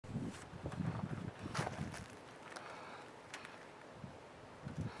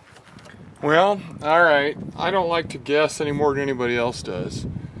Well, alright, I don't like to guess any more than anybody else does.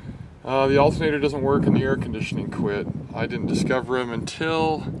 The alternator doesn't work and the air conditioning quit. I didn't discover them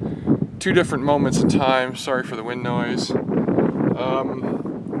until two different moments in time. Sorry for the wind noise.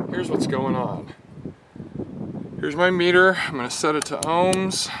 Here's what's going on. Here's my meter. I'm going to set it to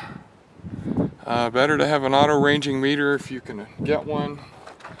ohms. Better to have an auto-ranging meter if you can get one.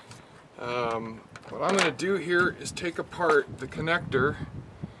 What I'm going to do here is take apart the connector.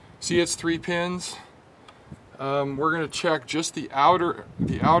 See, it's 3 pins. We're going to check just the outer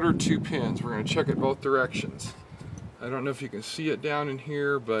 2 pins. We're going to check it both directions. I don't know if you can see it down in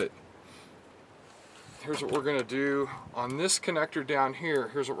here, but here's what we're going to do. On this connector down here,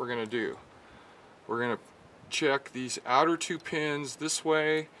 here's what we're going to do. We're going to check these outer 2 pins this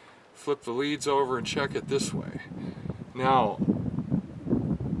way, flip the leads over and check it this way. Now,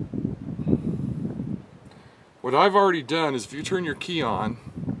 what I've already done is if you turn your key on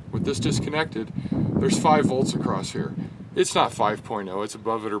with this disconnected, there's 5 volts across here. It's not 5.0, it's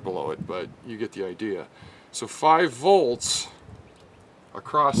above it or below it, but you get the idea. So 5 volts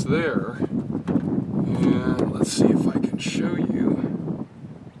across there, and let's see if I can show you.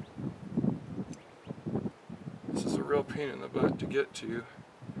 This is a real pain in the butt to get to.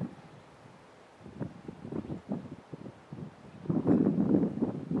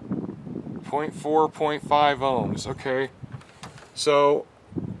 .4, 0.5 ohms, okay. So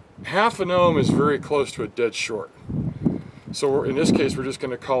half an ohm is very close to a dead short. So in this case, we're just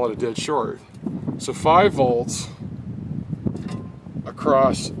going to call it a dead short. So 5 volts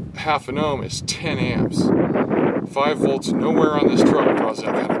across half an ohm is 10 amps. 5 volts nowhere on this truck draws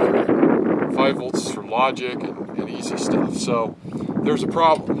that kind of current. 5 volts is for logic and easy stuff. So there's a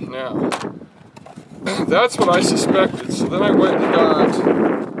problem. Now, that's what I suspected. So then I went and got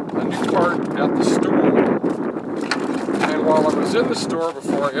a new part at the store. And while I was in the store,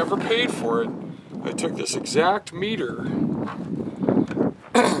 before I ever paid for it, I took this exact meter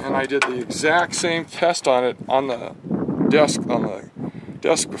and I did the exact same test on it on the desk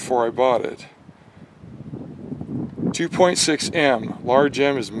before I bought it. 2.6 M, large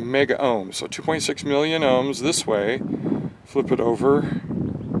M is mega ohms, so 2.6 million ohms this way. Flip it over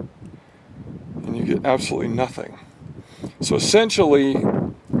and you get absolutely nothing. So essentially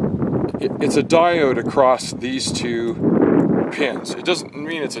it's a diode across these 2 pins. It doesn't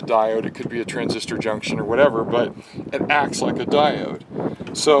mean it's a diode, it could be a transistor junction or whatever, but it acts like a diode.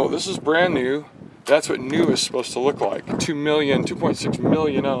 So this is brand new. That's what new is supposed to look like. 2.6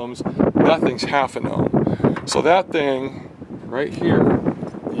 million ohms. That thing's half an ohm. So that thing right here,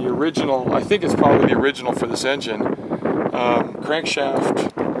 the original, I think it's probably the original for this engine,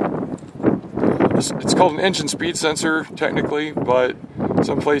 crankshaft, it's called an engine speed sensor technically, but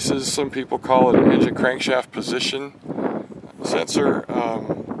some places, some people call it an engine crankshaft position sensor.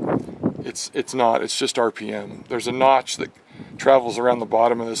 It's not, it's just RPM. There's a notch that travels around the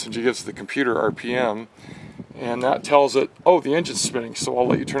bottom of this and gives the computer RPM, and that tells it, oh, the engine's spinning, so I'll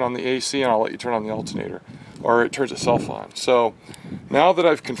let you turn on the AC and I'll let you turn on the alternator, or it turns itself on. So now that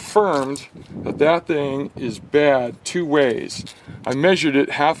I've confirmed that that thing is bad 2 ways, I measured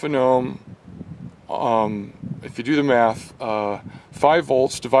it half an ohm. If you do the math, 5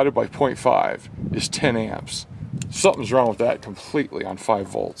 volts divided by 0.5 is 10 amps. Something's wrong with that completely on 5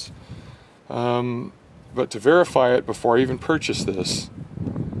 volts. But to verify it before I even purchased this,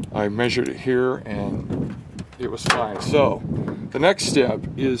 I measured it here and it was fine. So the next step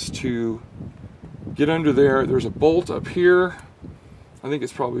is to get under there. There's a bolt up here. I think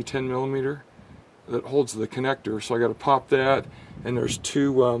it's probably 10 millimeter that holds the connector. So I got to pop that. And there's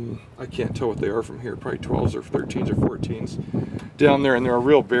 2, I can't tell what they are from here, probably 12s or 13s or 14s down there, and they're a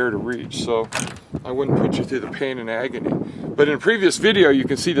real bear to reach, so I wouldn't put you through the pain and agony. But in a previous video, you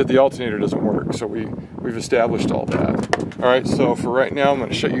can see that the alternator doesn't work, so we've established all that. Alright, so for right now, I'm going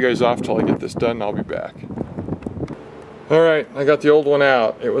to shut you guys off till I get this done, and I'll be back. Alright, I got the old one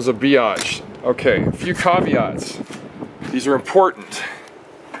out. It was a biatch. Okay, a few caveats. These are important.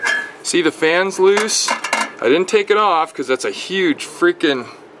 See the fan's loose? I didn't take it off because that's a huge freaking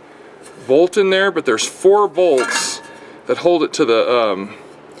bolt in there, but there's 4 bolts that hold it to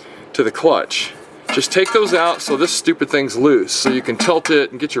the clutch. Just take those out so this stupid thing's loose, so you can tilt it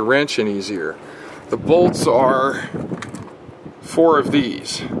and get your wrench in easier. The bolts are 4 of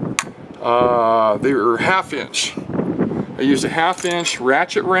these. They were 1/2 inch. I used a 1/2 inch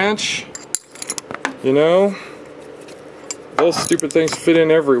ratchet wrench. You know, those stupid things fit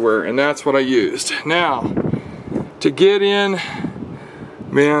in everywhere, and that's what I used. Now, to get in,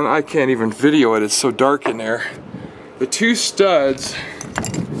 man, I can't even video it, it's so dark in there. The 2 studs,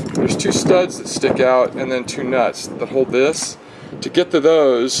 there's 2 studs that stick out and then 2 nuts that hold this. to get to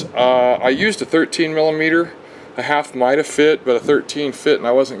those, I used a 13 millimeter. A half might have fit, but a 13 fit, and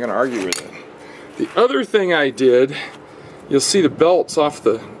I wasn't going to argue with it. The other thing I did, you'll see the belts off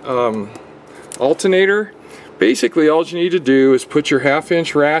the alternator. Basically, all you need to do is put your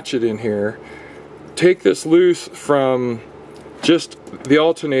 1/2-inch ratchet in here, take this loose from just the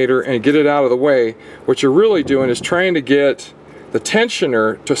alternator and get it out of the way. What you're really doing is trying to get the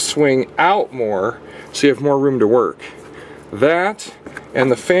tensioner to swing out more so you have more room to work. That and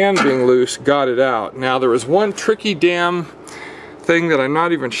the fan being loose got it out. Now there was one tricky damn thing that I'm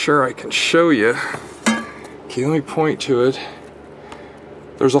not even sure I can show you. Okay, let me point to it.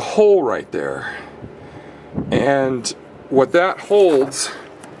 There's a hole right there. And what that holds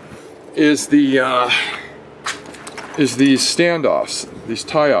is these standoffs, these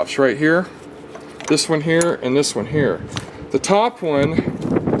tie-offs right here. This one here and this one here. The top one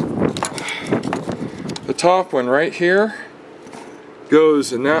right here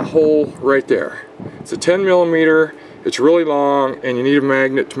goes in that hole right there. It's a 10 millimeter, it's really long, and you need a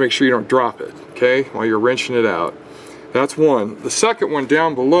magnet to make sure you don't drop it, okay, while you're wrenching it out. That's one. The second one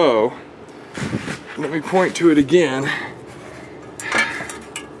down below, let me point to it again.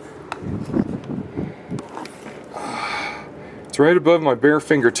 It's right above my bare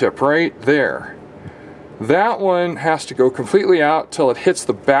fingertip, right there. That one has to go completely out till it hits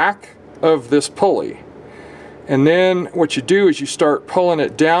the back of this pulley. And then what you do is you start pulling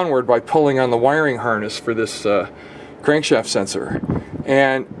it downward by pulling on the wiring harness for this crankshaft sensor.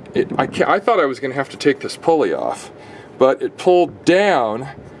 And I thought I was going to have to take this pulley off, but it pulled down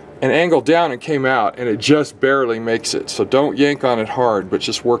and angled down and came out, and it just barely makes it. So don't yank on it hard, but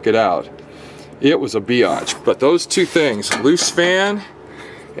just work it out. It was a biatch. But those two things, loose fan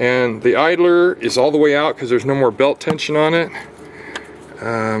and the idler is all the way out because there's no more belt tension on it.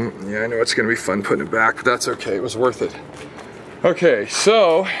 Yeah, I know it's going to be fun putting it back, but that's okay. It was worth it. Okay,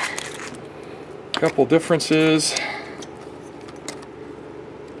 so a couple differences.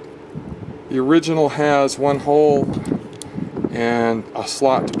 The original has one hole and a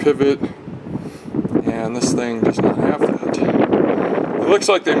slot to pivot, and this thing does not have that. It looks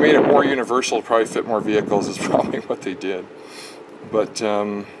like they made it more universal to probably fit more vehicles is probably what they did. But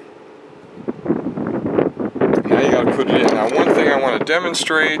now you got to put it in. Now one thing I want to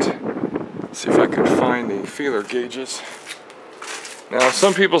demonstrate, see if I can find the feeler gauges. Now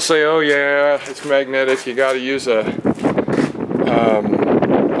some people say, oh yeah, it's magnetic, you got to use a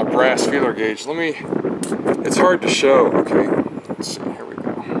brass feeler gauge. It's hard to show. Okay, let's see, here we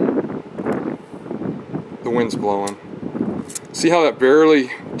go. The wind's blowing. See how that barely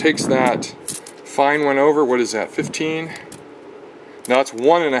takes that fine one over? What is that, 15? Now it's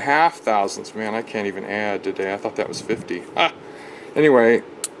 1.5 thousandths. Man, I can't even add today. I thought that was 50. Anyway,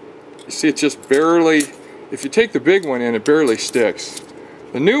 you see it's just barely, if you take the big one in, it barely sticks.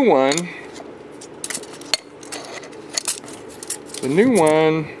 The new one,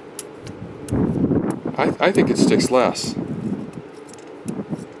 I think it sticks less.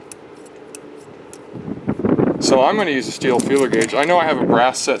 So I'm going to use a steel feeler gauge. I know I have a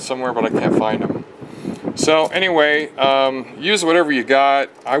brass set somewhere, but I can't find them. So anyway, use whatever you got.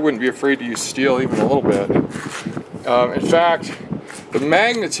 I wouldn't be afraid to use steel even a little bit. In fact, the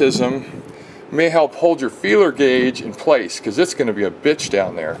magnetism may help hold your feeler gauge in place because it's going to be a bitch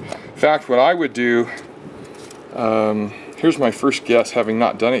down there. In fact, what I would do, here's my first guess, having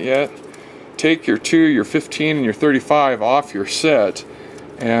not done it yet. Take your 2, your 15, and your 35 off your set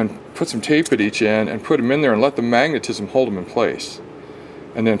and put some tape at each end and put them in there and let the magnetism hold them in place.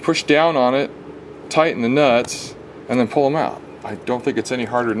 And then push down on it, tighten the nuts, and then pull them out. I don't think it's any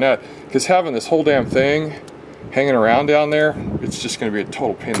harder than that, because having this whole damn thing hanging around down there, it's just going to be a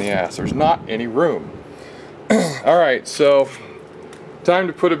total pain in the ass. There's not any room. Alright, so time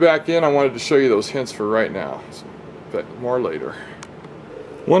to put it back in. I wanted to show you those hints for right now, but more later.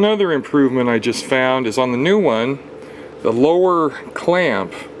 One other improvement I just found is on the new one, the lower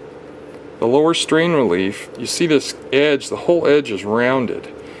clamp, the lower strain relief, you see this edge, the whole edge is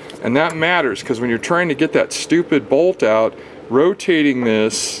rounded. And that matters because when you're trying to get that stupid bolt out, rotating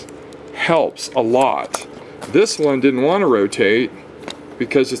this helps a lot. This one didn't want to rotate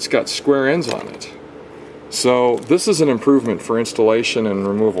because it's got square ends on it. So this is an improvement for installation and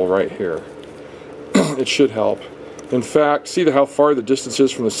removal right here. It should help. In fact, see how far the distance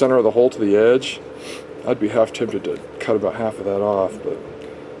is from the center of the hole to the edge? I'd be half tempted to cut about half of that off, but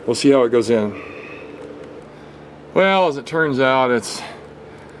we'll see how it goes in. Well, as it turns out, it's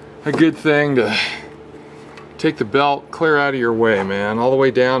a good thing to take the belt clear out of your way, man. All the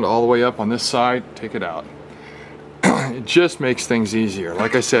way down to all the way up on this side, take it out. It just makes things easier.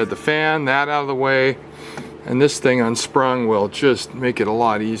 Like I said, the fan, that out of the way, And this thing unsprung will just make it a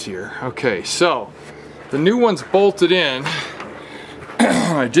lot easier. Okay, so the new one's bolted in.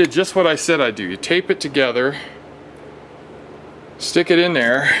 I did just what I said I'd do. You tape it together, stick it in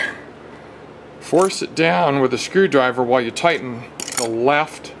there, force it down with a screwdriver while you tighten the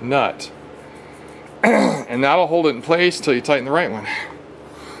left nut. And that'll hold it in place till you tighten the right one.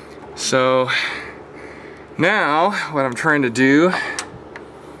 So now what I'm trying to do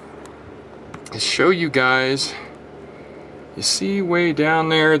is show you guys. You see way down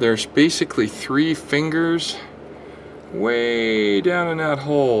there, there's basically 3 fingers way down in that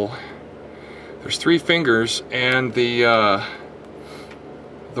hole. There's 3 fingers, and the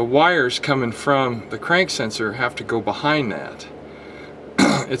wires coming from the crank sensor have to go behind that.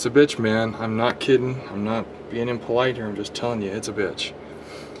 It's a bitch, man. I'm not kidding. I'm not being impolite here. I'm just telling you, it's a bitch.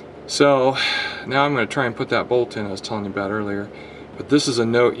 So now I'm going to try and put that bolt in I was telling you about earlier. But this is a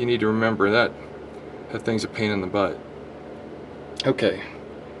note you need to remember. That thing's a pain in the butt. Okay,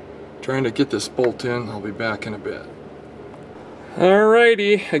 trying to get this bolt in. I'll be back in a bit.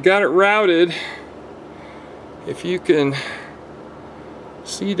 Alrighty, I got it routed. If you can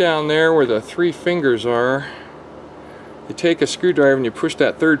see down there where the 3 fingers are, you take a screwdriver and you push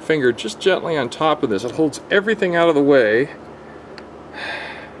that 3rd finger just gently on top of this. It holds everything out of the way.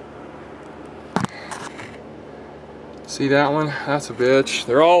 See that one? That's a bitch.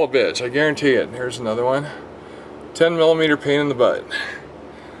 They're all a bitch, I guarantee it. Here's another one. 10mm pain in the butt.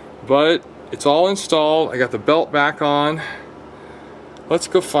 But it's all installed. I got the belt back on. Let's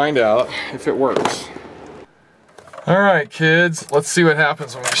go find out if it works. Alright kids, let's see what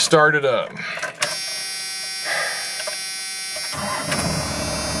happens when we start it up.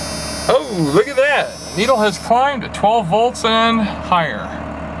 Oh, look at that! Needle has climbed to 12 volts and higher.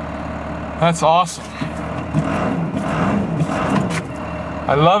 That's awesome.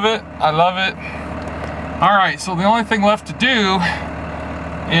 I love it, I love it. Alright, so the only thing left to do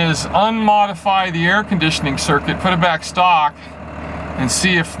is unmodify the air conditioning circuit, put it back stock, and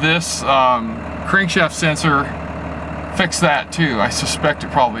see if this crankshaft sensor fixed that too. I suspect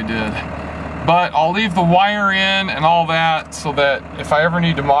it probably did. But I'll leave the wire in and all that so that if I ever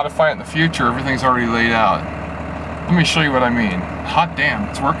need to modify it in the future, everything's already laid out. Let me show you what I mean. Hot damn,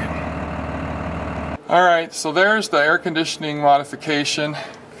 it's working. Alright, so there's the air conditioning modification.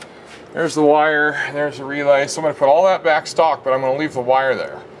 There's the wire, and there's the relay. So I'm going to put all that back stock, but I'm going to leave the wire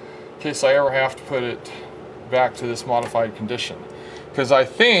there in case I ever have to put it back to this modified condition. Because I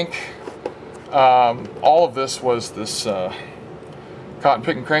think all of this was this cotton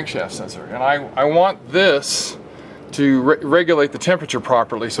picking crankshaft sensor, and I want this to regulate the temperature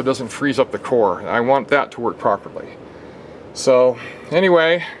properly so it doesn't freeze up the core. I want that to work properly. So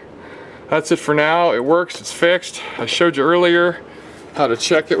anyway, that's it for now. It works, it's fixed. I showed you earlier how to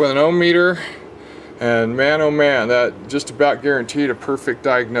check it with an ohm meter, and man oh man, that just about guaranteed a perfect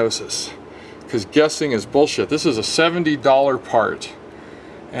diagnosis, because guessing is bullshit. This is a $70 part,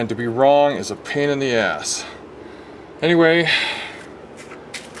 and to be wrong is a pain in the ass. Anyway,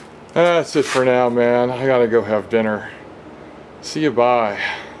 that's it for now, man. I gotta go have dinner. See you, bye.